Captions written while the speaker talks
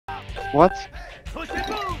What?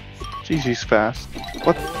 Jeez, he's fast.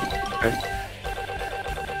 What? Okay.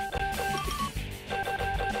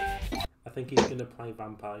 I think he's gonna play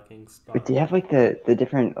Vampire King style. But do you have like the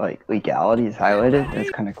different like legalities highlighted? That's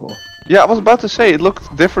kind of cool. Yeah, I was about to say, it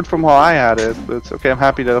looked different from how I had it, but it's okay, I'm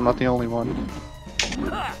happy that I'm not the only one.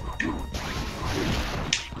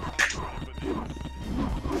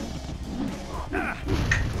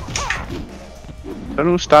 I don't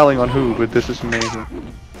know who's styling on who, but this is amazing.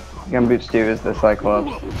 Gumboot stu is the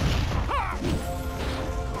Cyclops.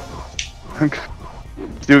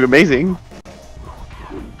 It's doing amazing.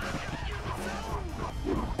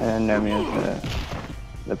 And Gnomeo is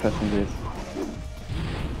the Puss and Boots.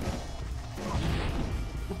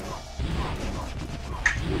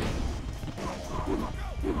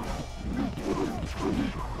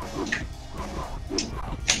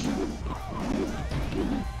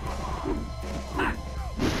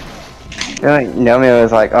 Like Gnomeo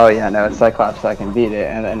is like, oh yeah, no, it's Cyclops, so I can beat it,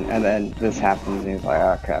 and then this happens, and he's like,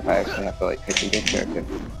 oh crap, I actually have to like pick a good character.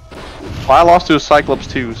 Well, I lost to a Cyclops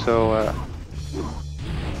too, so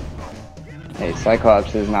Hey,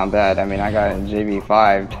 Cyclops is not bad. I mean, I got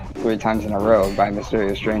JB5'd 3 times in a row by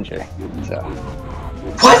Mysterious Stranger, so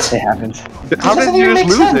What? it happens. how did you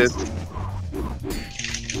just lose it?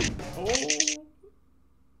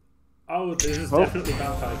 Oh, this is definitely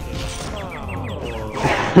Vampire King.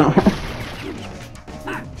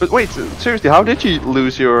 But wait, seriously, how did you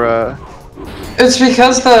lose your It's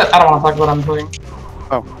because I don't want to talk about what I'm doing.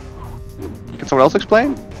 Oh. Can someone else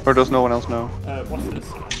explain? Or does no one else know? What's this?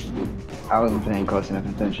 I wasn't paying close enough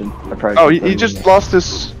attention. Oh, he just lost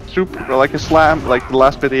his super, like a slam, like the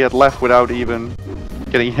last bit he had left without even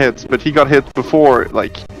getting hit. But he got hit before,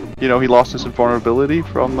 like, you know, he lost his invulnerability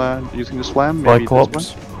from using the slam. Maybe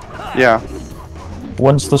Cyclops. Yeah.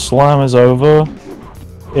 Once the slam is over,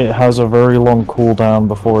 it has a very long cooldown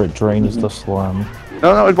before it drains the slam.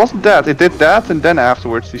 No, it wasn't that. It did that, and then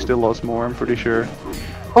afterwards he still lost more, I'm pretty sure.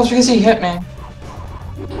 Well, it's because he hit me.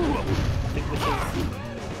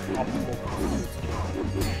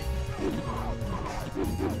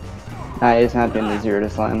 It's not been the 0 to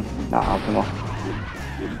slam, not optimal.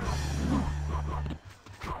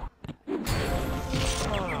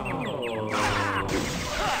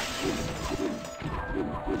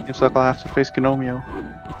 Looks like I'll have to face Gnomeo.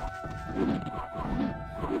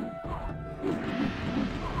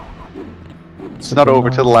 It's not over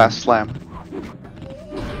till the last slam.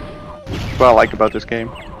 That's what I like about this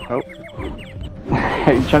game. Oh.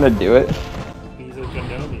 Are you trying to do it? He's a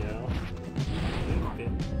Gnomeo.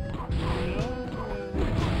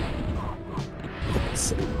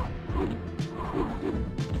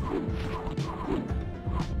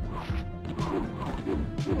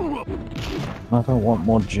 I don't want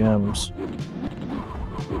more gems.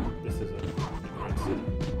 This is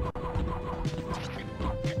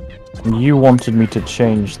a You wanted me to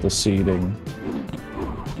change the seeding.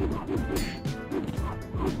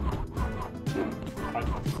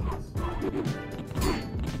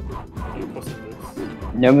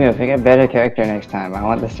 Gnomeo, pick a better character next time. I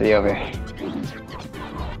want this to be over.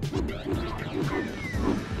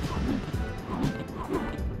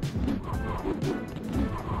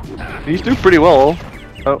 He's doing pretty well.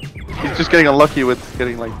 Oh, he's just getting unlucky with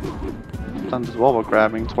getting like stunned as well while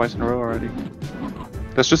grabbing twice in a row already.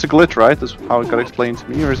 That's just a glitch, right? That's how it got explained to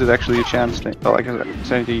me, or is it actually a chance thing? Oh, like, is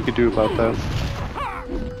there anything you could do about that?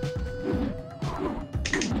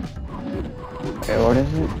 Okay, what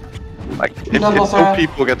is it? Like, if some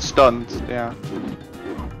people get stunned, yeah.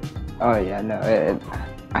 Oh yeah, no,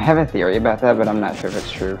 I have a theory about that, but I'm not sure if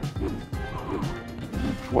it's true.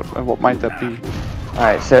 What might that be?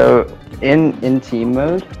 Alright, so in team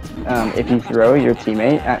mode, if you throw your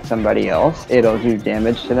teammate at somebody else, it'll do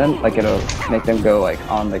damage to them, like it'll make them go like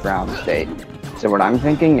on the ground state. So what I'm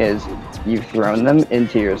thinking is you've thrown them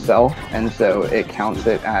into yourself, and so it counts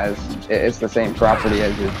it as, it's the same property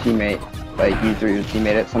as your teammate. Like you threw your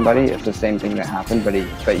teammate at somebody, it's the same thing that happened, but you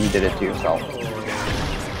did it to yourself.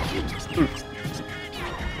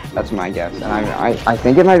 That's my guess, and I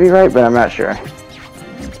think it might be right, but I'm not sure.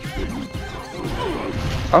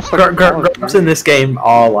 Grabs in this game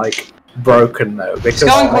are like broken though, because he's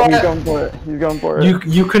going for it. He's going for it.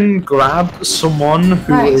 You can grab someone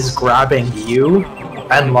who is grabbing you,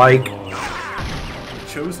 and like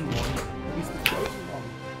chosen one. He's the chosen one.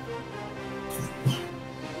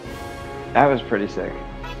 That was pretty sick.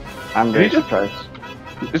 I'm very surprised.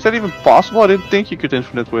 Is that even possible? I didn't think you could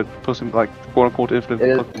infinite with Puss in, like, quote-unquote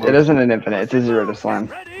infinite. It isn't an infinite, it's a 0 to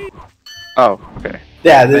slam. Oh, okay.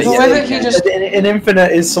 Yeah, an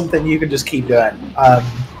infinite is something you can just keep doing.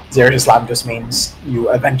 0 to slam just means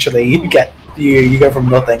you eventually get You go from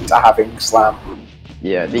nothing to having slam.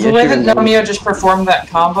 Yeah, The way that Gnomeo just performed that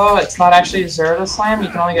combo, it's not actually 0 to slam, you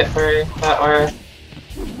can only get 3 that way.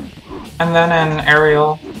 And then an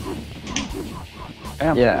aerial.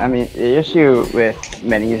 Damn. Yeah, I mean, the issue with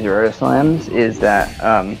many 0 slams is that,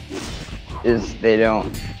 is they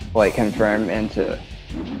don't, like, confirm into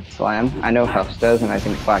slam. I know Huffs does, and I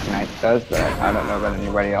think Black Knight does, but I don't know about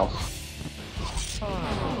anybody else.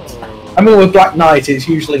 I mean, with Black Knight, it's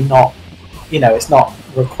usually not, it's not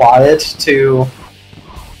required to,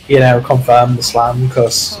 confirm the slam,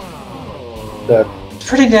 because It's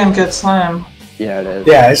pretty damn good slam. Yeah, it is.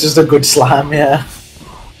 Yeah, it's just a good slam, yeah.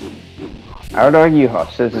 I would argue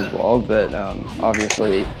Huffs is as well, but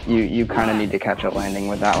obviously you kind of need to catch a landing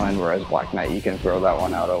with that one, whereas Black Knight, you can throw that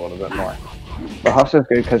one out a little bit more. But Huffs is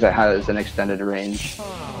good because it has an extended range.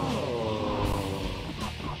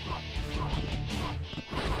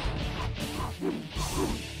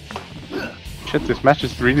 Shit, this match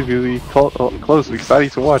is really close and exciting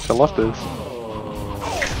to watch. I love this.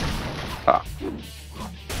 Ah.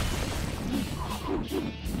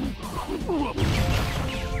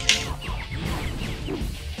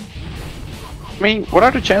 I mean, what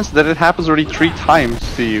are the chances that it happens already 3 times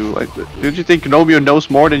to you? Like, don't you think Gnomeo knows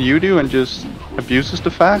more than you do and just abuses the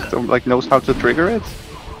fact, or like knows how to trigger it?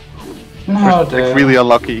 No, Or is it, like, really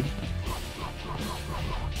unlucky.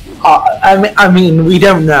 I mean, we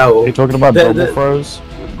don't know. Are you talking about double throws?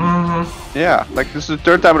 Mm-hmm. Yeah, like this is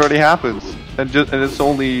the 3rd time it already happens, and it's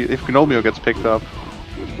only if Gnomeo gets picked up.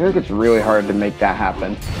 I feel like it's really hard to make that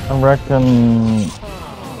happen. I reckon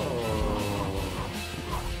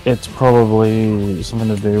it's probably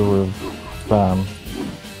something to do with spam.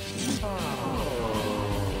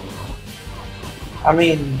 I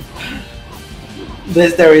mean,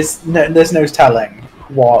 there's no telling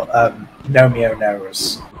what Gnomeo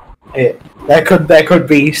knows. There could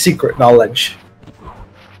be secret knowledge.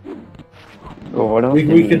 Well, what else We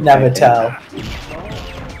can you could never think? tell.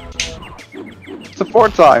 It's the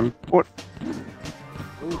 4th time. What?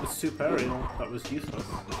 Ooh, the super aerial. That was useless.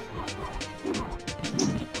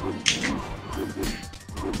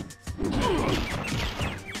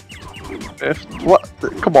 What?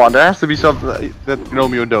 Come on, there has to be something that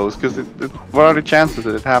Gnomeo knows, because what are the chances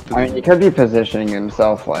that it happens? I mean, he could be positioning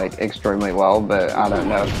himself like extremely well, but I don't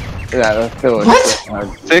know. Yeah, that's still hard.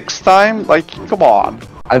 6th time? Like, come on.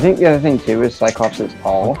 I think the other thing too is Cyclops is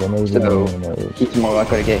tall, Okay, maybe so knows. he's more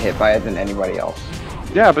likely to get hit by it than anybody else.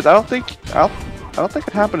 Yeah, but I don't think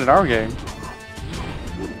it happened in our game.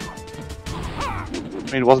 I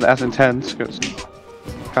mean, it wasn't as intense because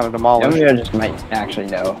kind of demolished. Gnomeo just might actually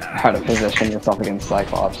know how to position yourself against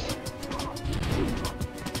Cyclops.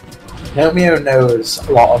 Gnomeo knows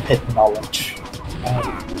a lot of hidden knowledge.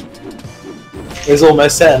 There's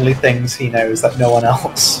almost certainly things he knows that no one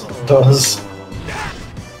else does.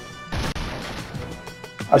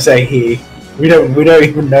 I say he. We don't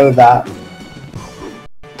even know that.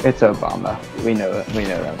 It's Obama. We know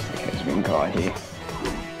that's the case. We can call it he.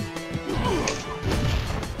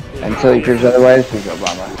 Until he proves otherwise, he's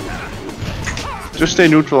Obama. Just stay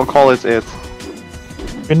neutral and call it it.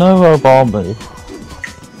 We know Obama.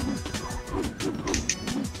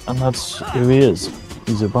 And that's who he is.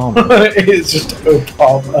 He's Obama. It's just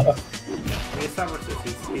Obama. We established this.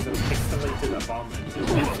 He's a pixelated abomination.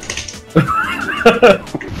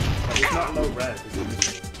 He's not low res.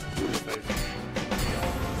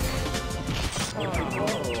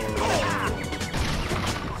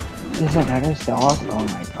 Is another still off? Oh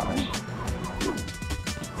my gosh.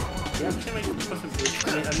 Yeah, I'm sure make Puss and Boots. I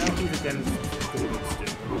mean, I know he's against gumboot stu.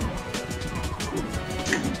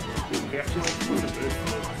 We actually make Puss and Boots.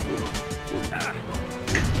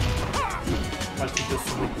 Like he does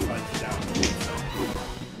something like down.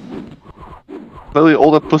 Literally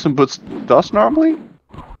all that Puss in Boots does normally?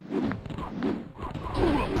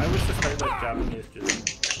 I would suspect that jabbing is just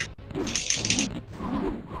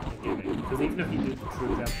giving. Because even if you do the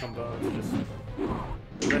true jab combo, it's just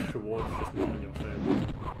the rest reward is just not in your favor.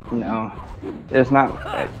 No. There's not,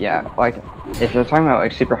 yeah, like, if you're talking about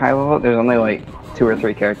like super high level, there's only like 2 or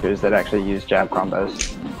 3 characters that actually use jab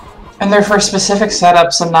combos. And they're for specific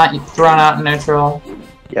setups and not thrown out in neutral.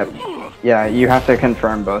 Yep. Yeah, you have to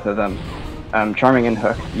confirm both of them. Charming and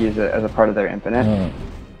Hook use it as a part of their infinite,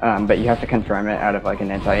 but you have to confirm it out of like an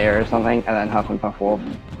anti-air or something, and then Huff and Puff Wolf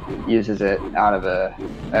uses it out of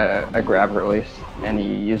a grab release, and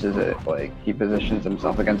he uses it like he positions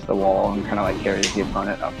himself against the wall and kind of like carries the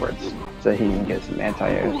opponent upwards so he can get some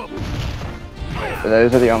anti-airs. So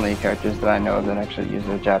those are the only characters that I know of that actually use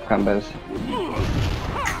their jab combos.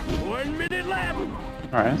 1 minute left!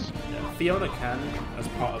 Alright. Yeah, Fiona can, as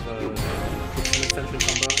part of a extension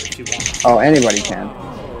combo, if she wants. Oh, anybody can.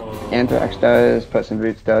 Anthrax does, Puss in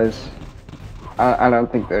Boots does. I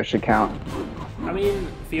don't think those should count. I mean,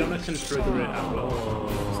 Fiona can trigger it at will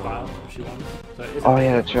style if she wants. So it is Oh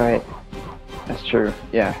yeah, that's right. That's true.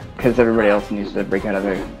 Yeah, because everybody else needs to break out of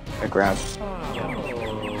a grab.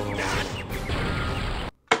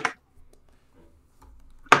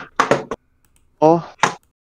 Well,